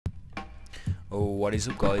Oh, what is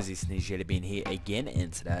up guys, it's Jelly Bean here again,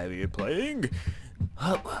 and today we're playing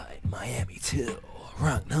Hotline Miami 2,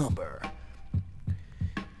 wrong number.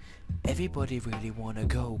 Everybody really wanna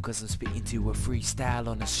go, cause I'm spitting to a freestyle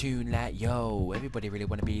on a tune like yo. Everybody really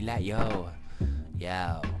wanna be like yo.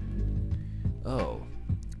 Yo. Oh,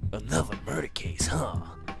 another murder case, huh?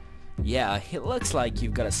 Yeah, it looks like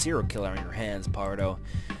you've got a serial killer on your hands, Pardo.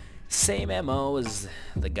 Same MO as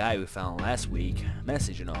the guy we found last week,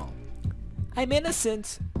 message and all. I'm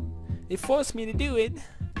innocent. They forced me to do it.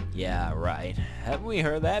 Yeah, right. Haven't we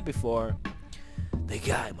heard that before? The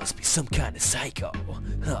guy must be some kind of psycho.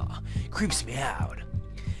 Huh. Creeps me out.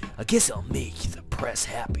 I guess I'll make the press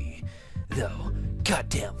happy. Though,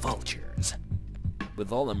 goddamn vultures.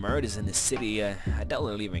 With all the murders in the city, I doubt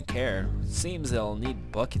they'll even care. Seems they'll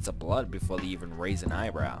need buckets of blood before they even raise an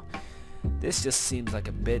eyebrow. This just seems like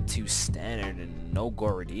a bit too standard and no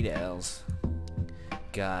gory details.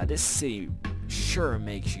 God, this city sure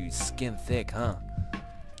makes you skin thick, huh?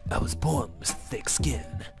 I was born with thick skin.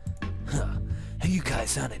 Huh. Have you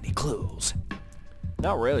guys found any clues?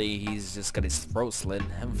 Not really, he's just got his throat slit.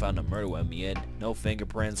 Haven't found a murder weapon yet. No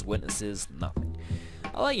fingerprints, witnesses, nothing.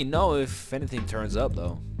 I'll let you know if anything turns up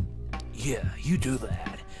though. Yeah, you do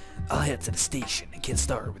that. I'll head to the station and get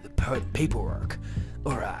started with the paperwork.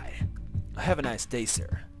 Alright. Have a nice day,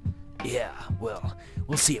 sir. Yeah, well,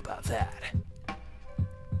 we'll see about that.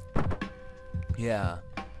 Yeah,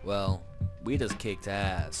 well, we just kicked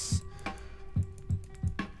ass.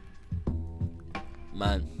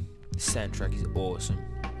 Man, this soundtrack is awesome.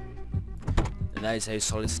 And that is how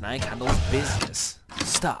Solid Snake handles business.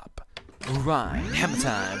 Stop. Alright, hammer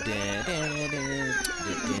time.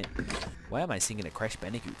 Why am I singing a Crash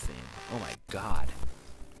Bandicoot theme? Oh my god.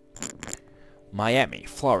 Miami,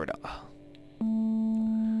 Florida.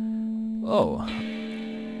 Oh.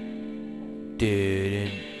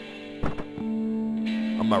 Dude.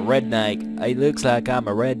 I'm a redneck. It looks like I'm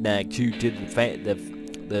a redneck due to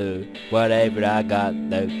the whatever I got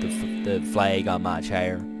the flag on my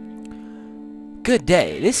chair. Good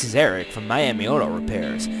day. This is Eric from Miami Auto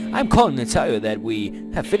Repairs. I'm calling to tell you that we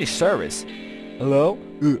have finished service. Hello?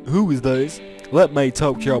 Who is this? Let me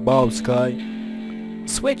talk to your boss, Sky.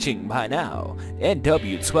 Switching by now.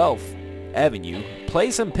 NW 12th Avenue.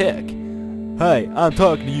 Place and pick. Hey, I'm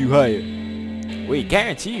talking to you, hey. We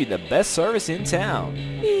guarantee you the best service in town.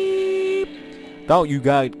 Beep. Don't you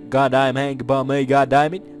goddamn hang about me,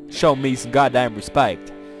 goddamn it. Show me some goddamn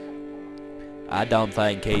respect. I don't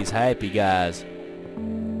think he's happy, guys.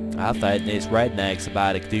 I think this redneck's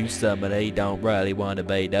about to do something he don't really want to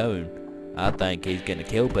be doing. I think he's gonna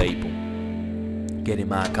kill people. Get in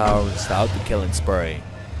my car and start the killing spree.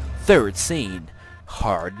 Third scene.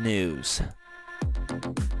 Hard news.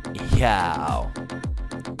 Yow.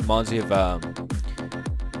 Reminds me of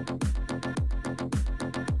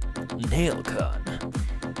nail gun.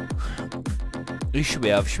 Who should we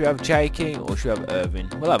have? Should we have J.K. or should we have Irvin?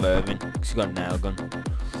 We'll have Irvin because he's got a nail gun.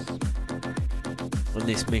 And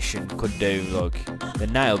this mission could do, like, the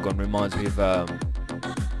nail gun reminds me of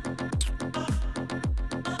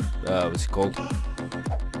what's it called?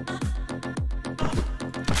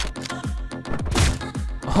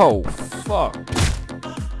 Oh fuck.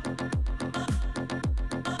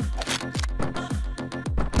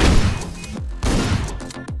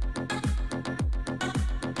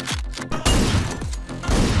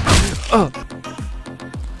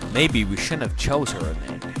 Maybe we shouldn't have chose her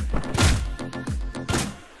then.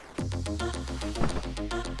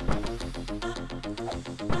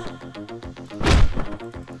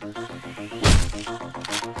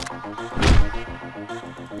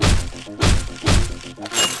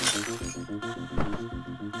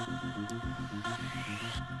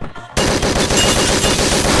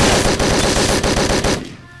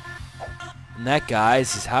 And that,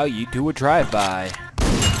 guys, is how you do a drive-by.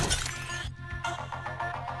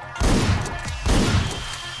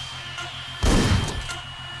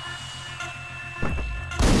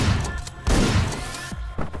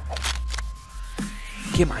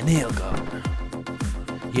 Get my nail gun.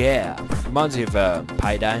 Yeah, reminds me of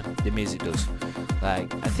Payday. The music does.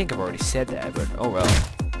 Like, I think I've already said that, but oh well.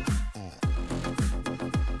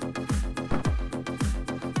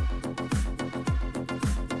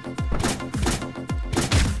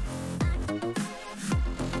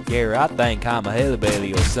 Gary, I think I'm a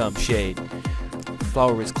hillbilly or some shit.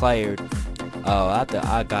 Floor is cleared. Oh,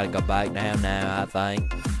 I gotta go back down now, I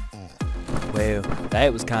think. Well,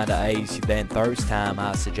 that was kinda easy than first time,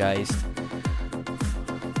 I suggest.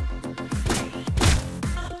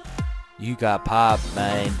 You got popped,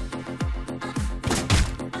 man.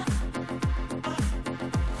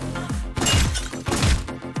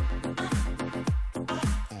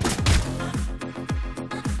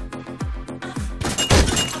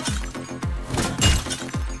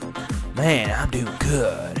 Man, I'm doing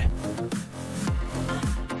good.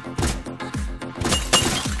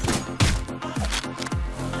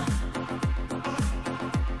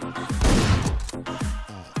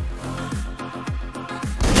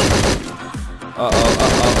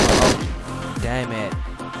 Uh-oh. Damn it.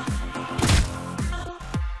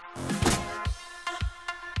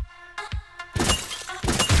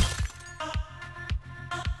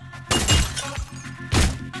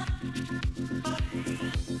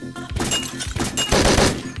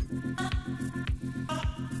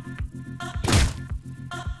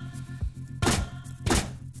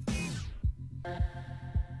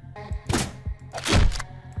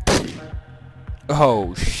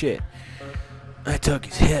 Oh shit. I took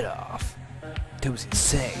his head off. That was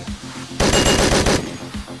insane.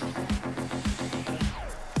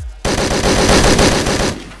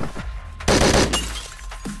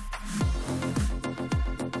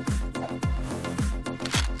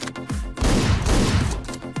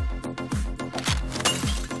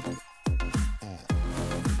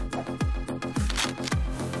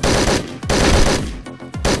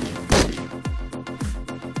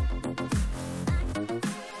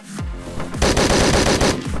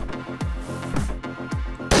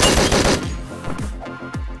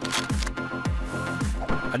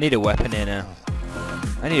 I need a weapon in here.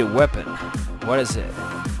 I need a weapon. What is it?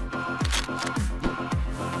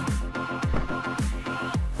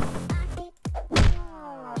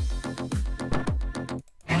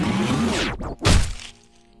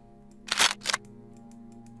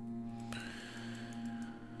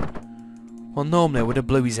 Well, normally I would have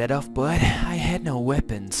blew his head off, but I had no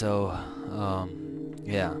weapon, so,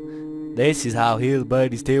 yeah. This is how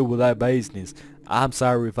hillbillies deal with their business. I'm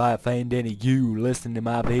sorry if I offend any of you listening to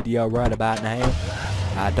my video right about now.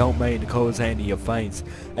 I don't mean to cause any offense.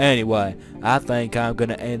 Anyway, I think I'm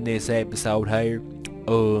gonna end this episode here.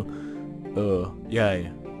 I'm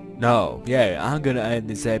gonna end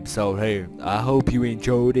this episode here. I hope you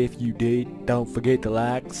enjoyed. If you did, don't forget to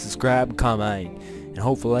like, subscribe, and comment. And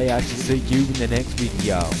hopefully I shall see you in the next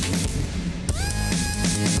video.